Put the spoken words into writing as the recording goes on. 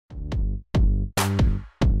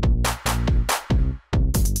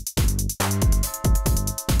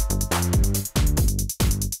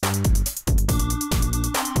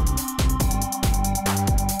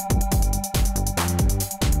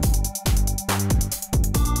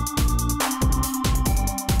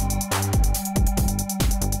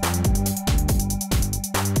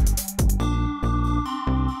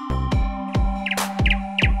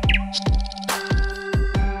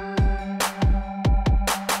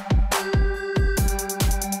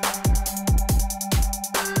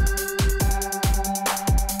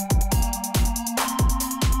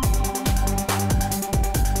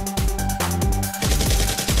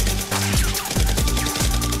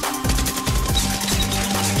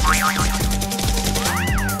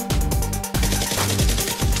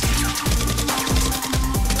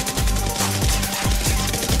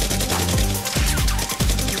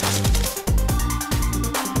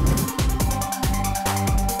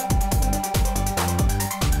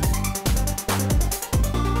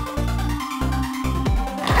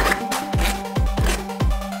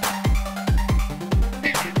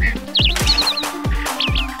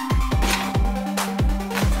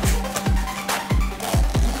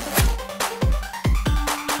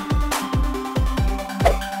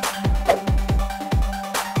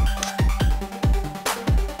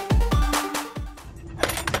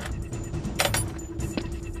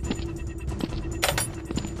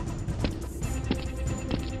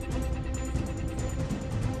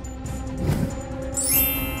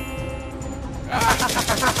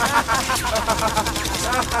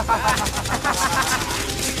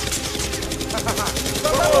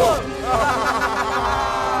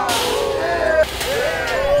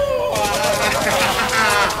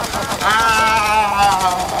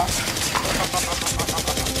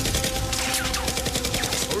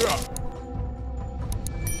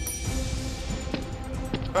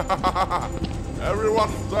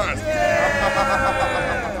Everyone's dead.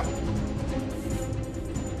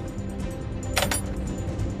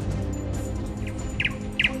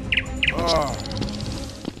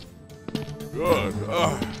 Good.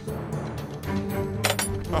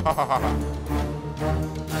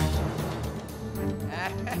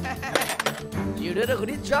 You did a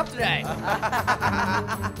good job today.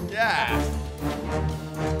 Yeah.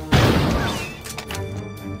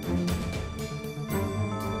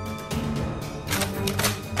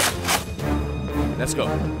 Let's go.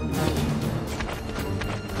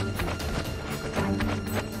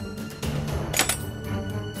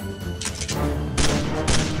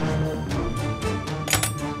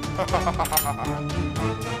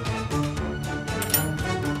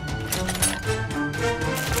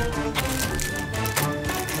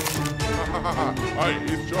 Hey,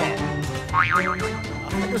 it's John.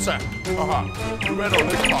 Yes, sir. You better on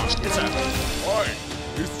this part. Yes, sir. Hey,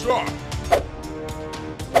 it's John.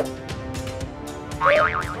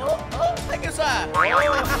 Thank you, sir.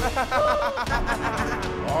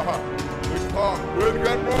 Next time, we'll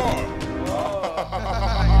get more.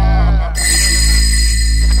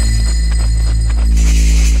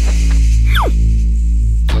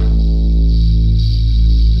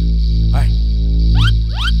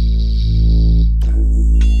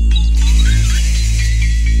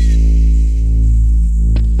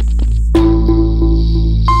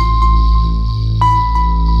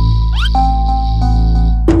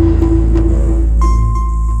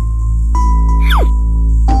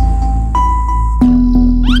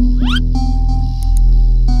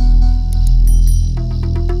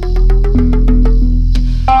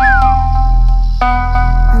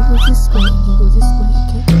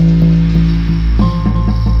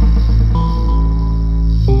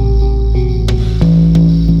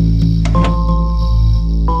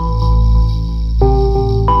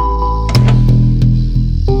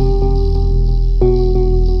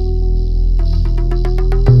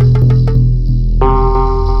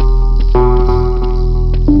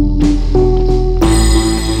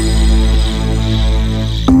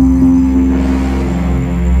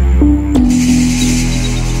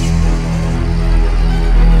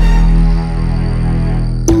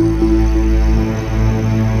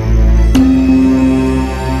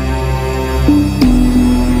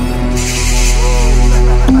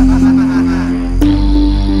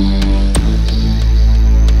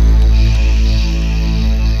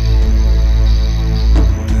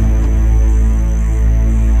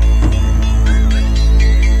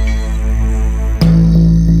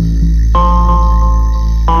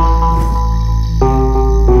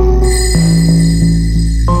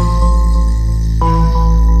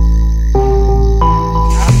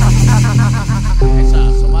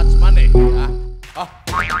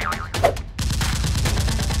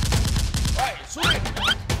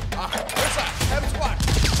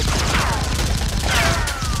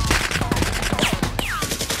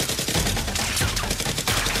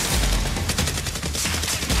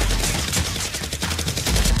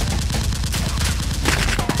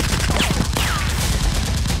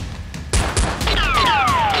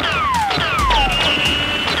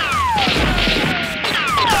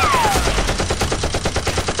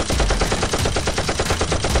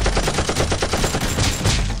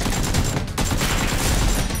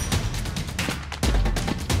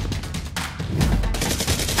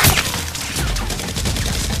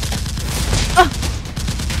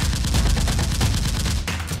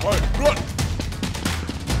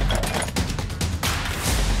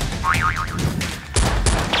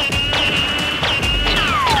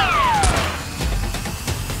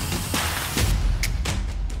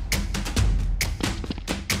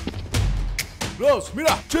 Rose,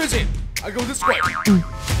 mira, chase it. I go this way.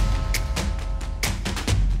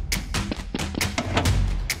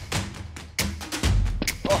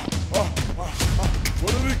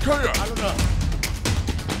 What did he kill you? I don't know.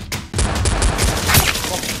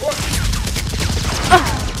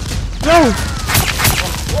 No!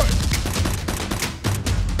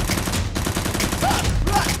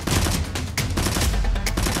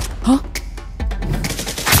 Huh?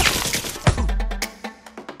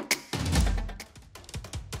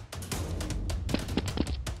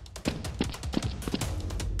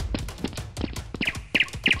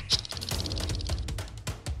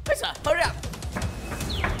 Hey, sir, hurry up.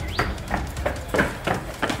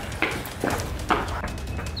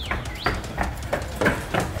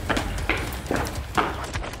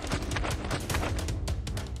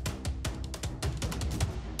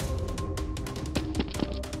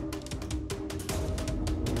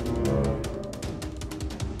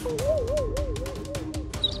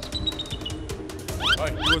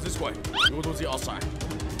 goes this way. You go to the outside.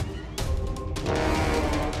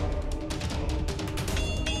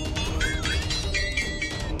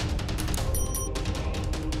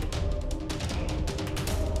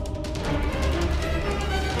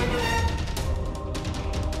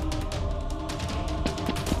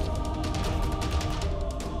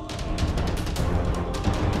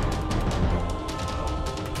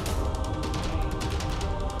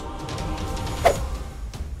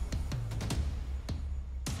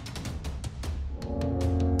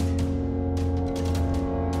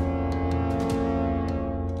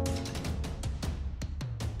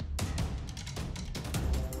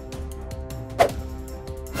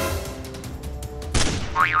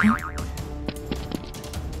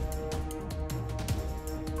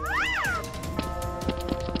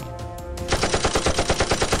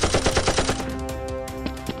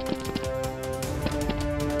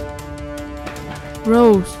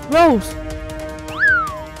 Rose, Rose.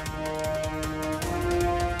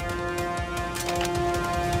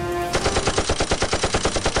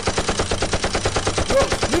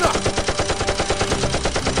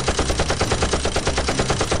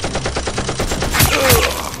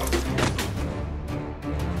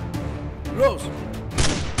 Rose!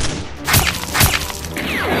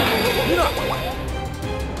 Mira!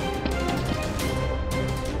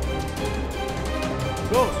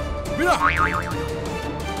 Rose! Mira!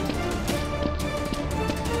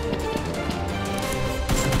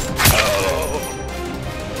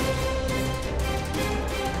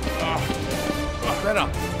 Better.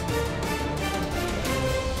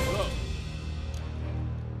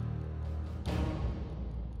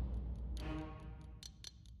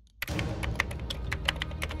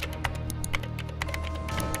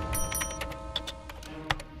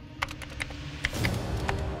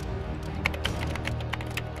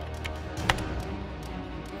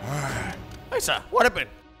 Hey, sir, what happened?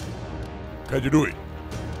 Can you do it?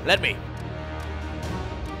 Let me.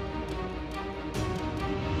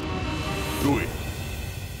 Do it.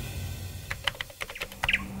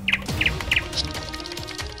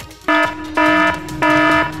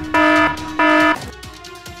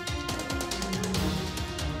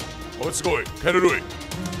 How it's going? Can you do it?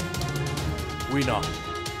 We know.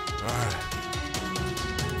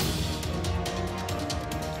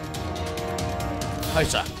 Hey,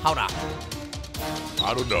 sir, how now?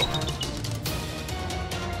 I don't know.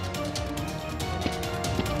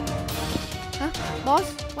 Huh?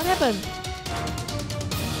 Boss, what happened?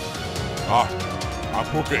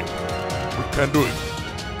 I'm okay. We can do it.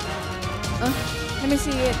 Let me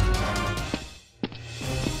see it.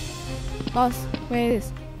 Boss, where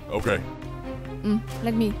is? Okay.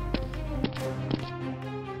 Let me.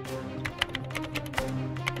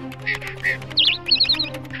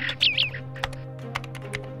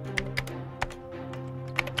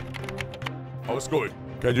 How it's going?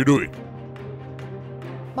 Can you do it?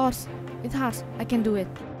 Boss, it's hard. I can do it.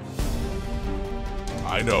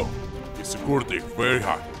 I know. It's security, very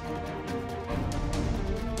hard.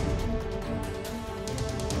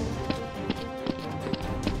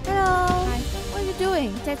 Hello. Hi. What are you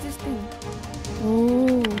doing? Test this thing.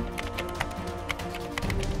 Oh.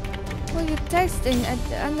 What are you testing? I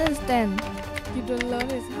don't understand. You don't learn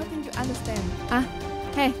it. How can you understand?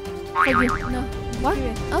 Hey. For you. No. What?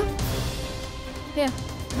 Oh. Here.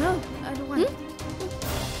 No, I don't want.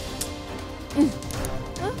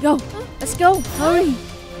 Go. Let's go. Hurry.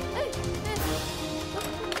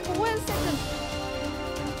 Wait a second.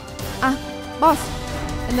 Boss.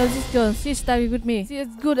 I know this girl. She studied with me. She is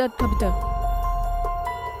good at computer.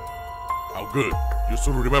 How good? You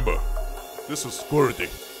should remember. This is security.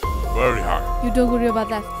 Very hard. You don't worry about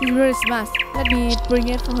that. She's very smart. Let me bring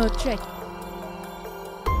it for her check.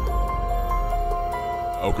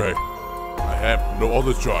 Okay. I have no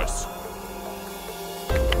other choice.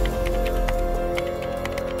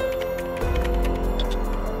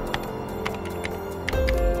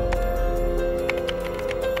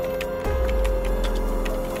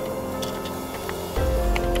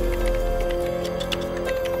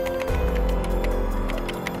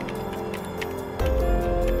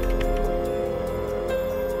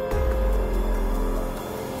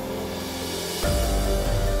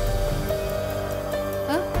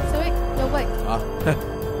 Sorry. Go back.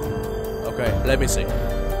 Okay, let me see.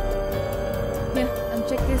 Here,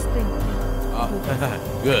 check this thing.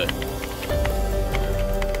 Good.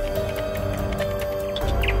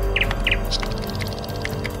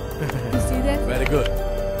 You see that? Very good.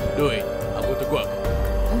 Do it. I'll go to work.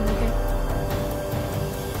 Okay.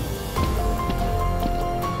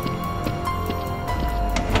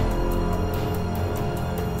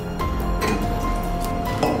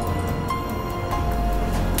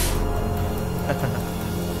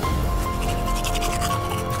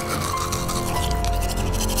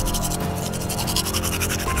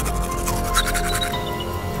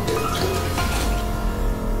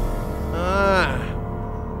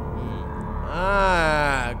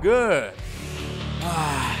 Good.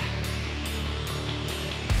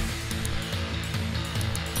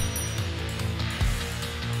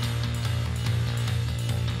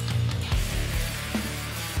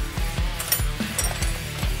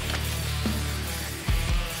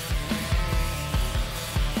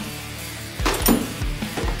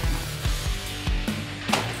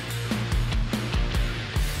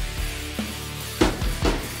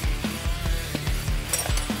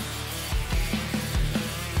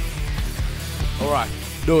 Alright,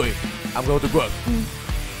 do it. I'm going to work.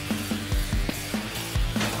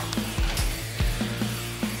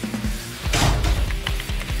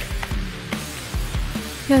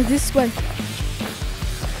 Yeah, this way.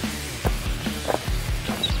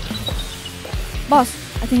 Boss,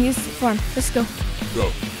 I think it's fun. Let's go.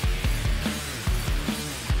 Go.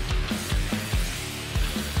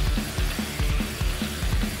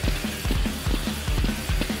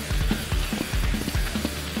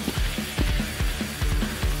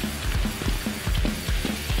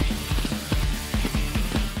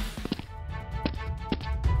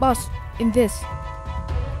 Boss, in this.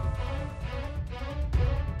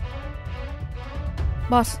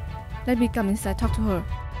 Boss, let me come inside, talk to her.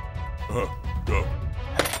 Go.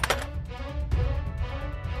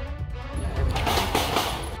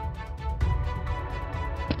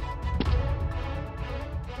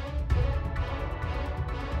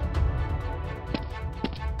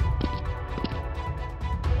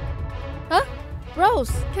 Huh?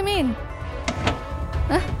 Rose, come in.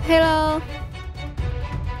 Hello.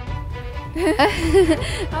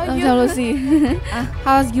 How are you? Lucy.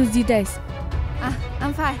 How's you these days?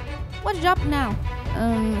 I'm fine. What job now?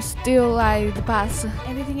 Still like the past.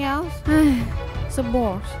 Anything else? So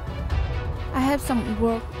bored. I have some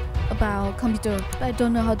work about computer, but I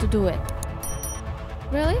don't know how to do it.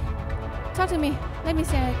 Really? Talk to me. Let me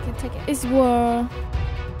see if I can take it. It's work.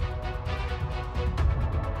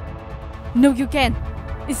 No, you can't.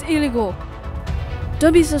 It's illegal.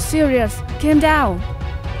 Don't be so serious. Calm down.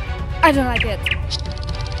 I don't like it.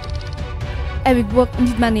 Every work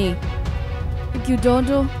needs money. If you don't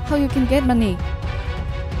do, how you can get money?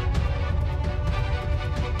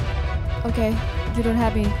 Okay, you don't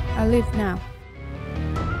have me. I'll leave now.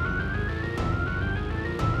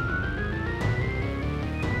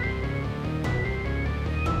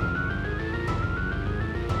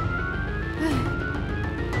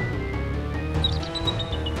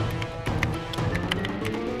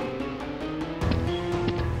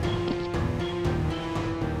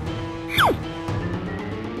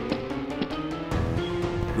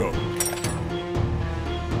 Go.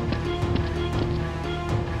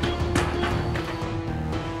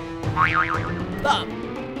 Stop.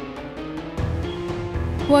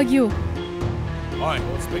 Who are you? Alright,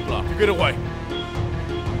 don't speak loud. You get away.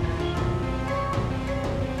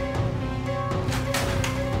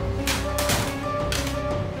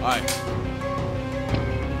 Alright.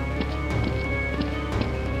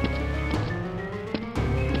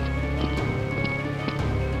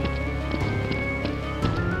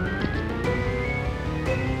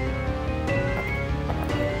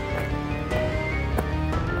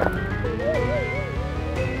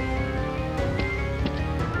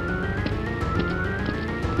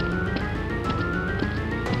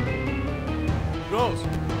 Rose!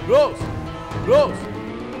 Rose! Rose!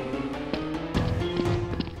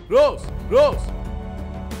 Rose! Rose!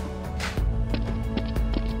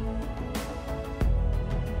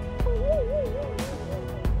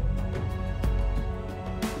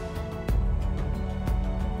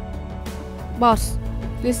 Boss,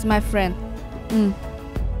 this is my friend.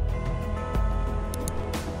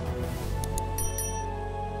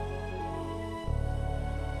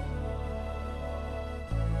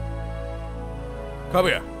 Come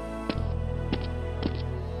here.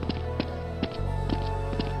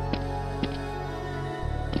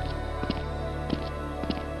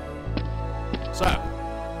 Sir,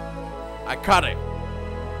 I caught it.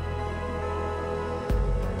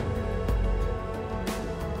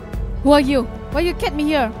 Who are you? Why you get me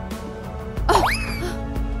here?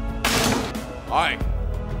 Alright,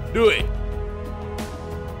 do it.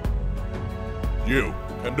 You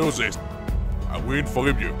can do this. I will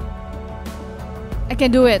forgive you. I can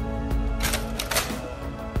do it.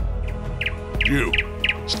 You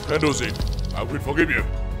can do this. I will forgive you.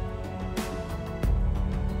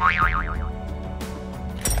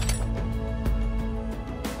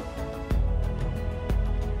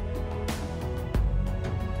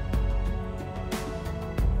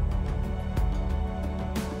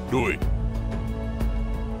 Do it.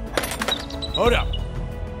 Hold up.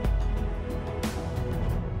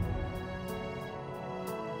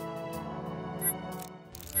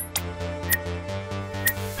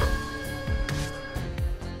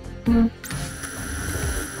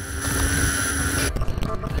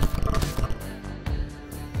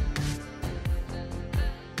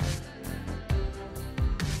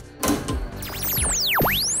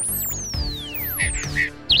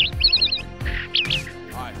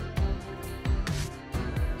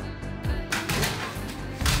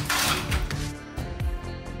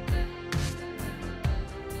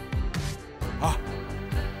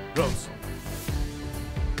 Rose.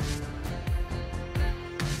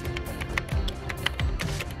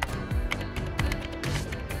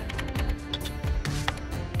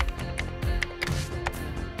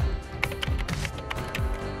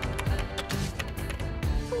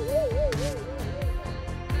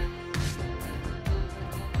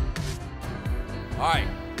 Alright,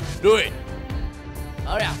 do it.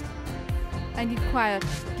 Hurry up. I need quiet.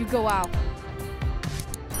 You go out.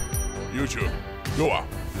 You two, go out.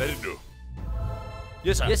 Let it do.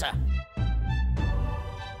 Yes, sir. Yes, sir.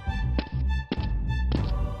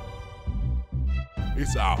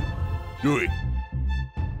 It's out. Do it.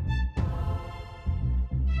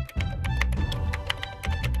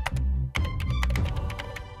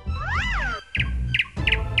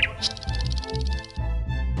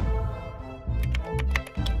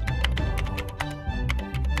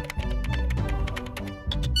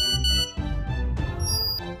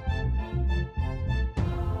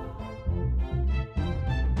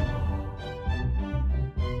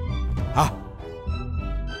 Ah.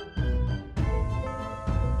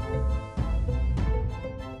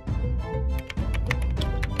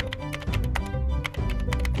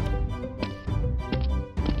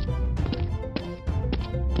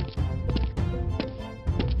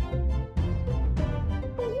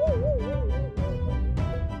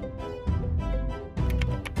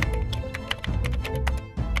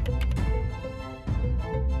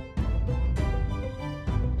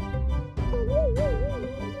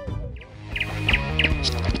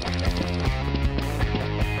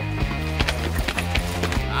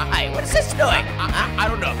 Hey, what is this doing? I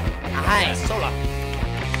don't know. Hey. Solar.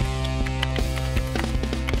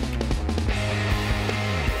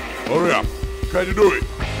 Hurry up. Can you do it?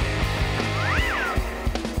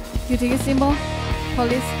 You think it's simple?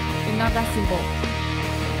 Police is not that simple.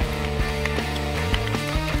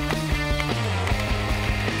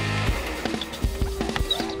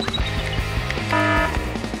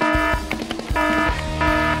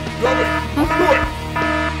 Drop it. Do it.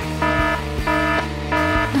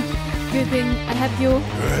 Do you think I have you?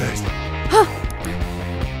 Yes.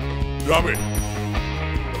 Drop it.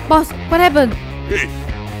 Boss, what happened? Hey,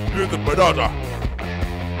 you're the banana.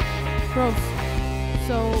 Rose.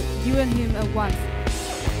 So you and him at once.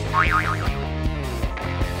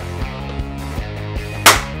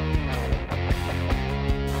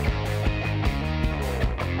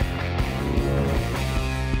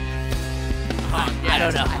 I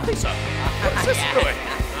don't know. I think so. What's this doing?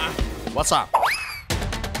 What's up?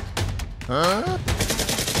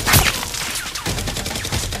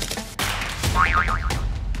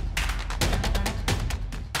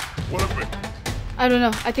 What happened? I don't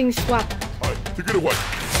know. I think it's SWAT. Alright, take it away.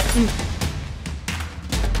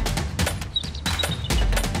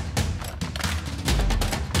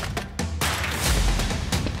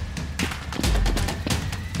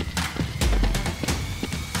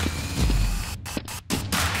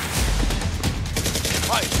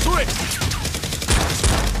 Alright, do it.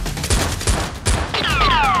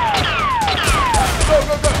 Go,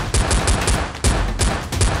 go, go.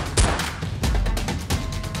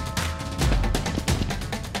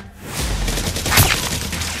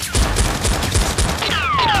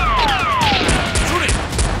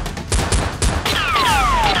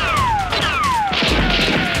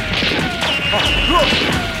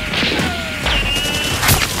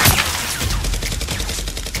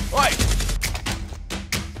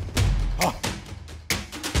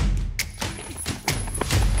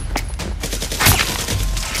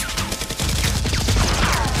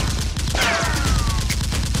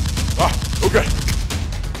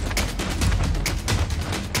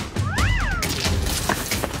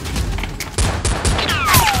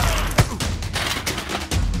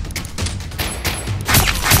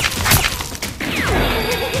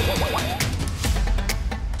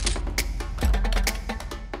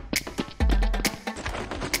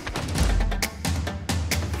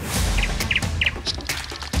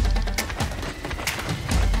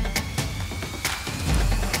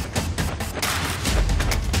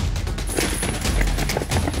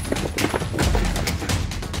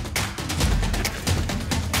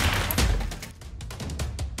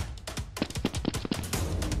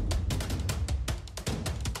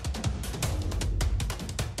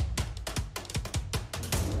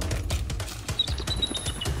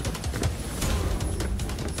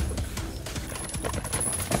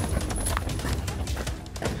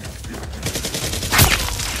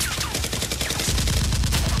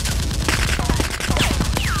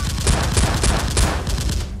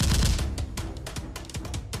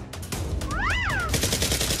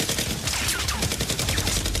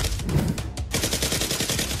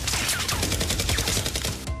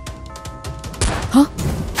 Huh?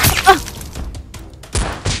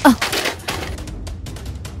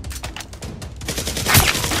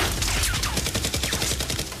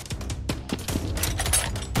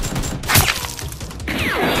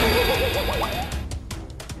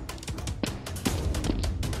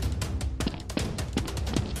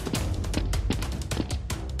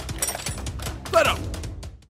 Let up!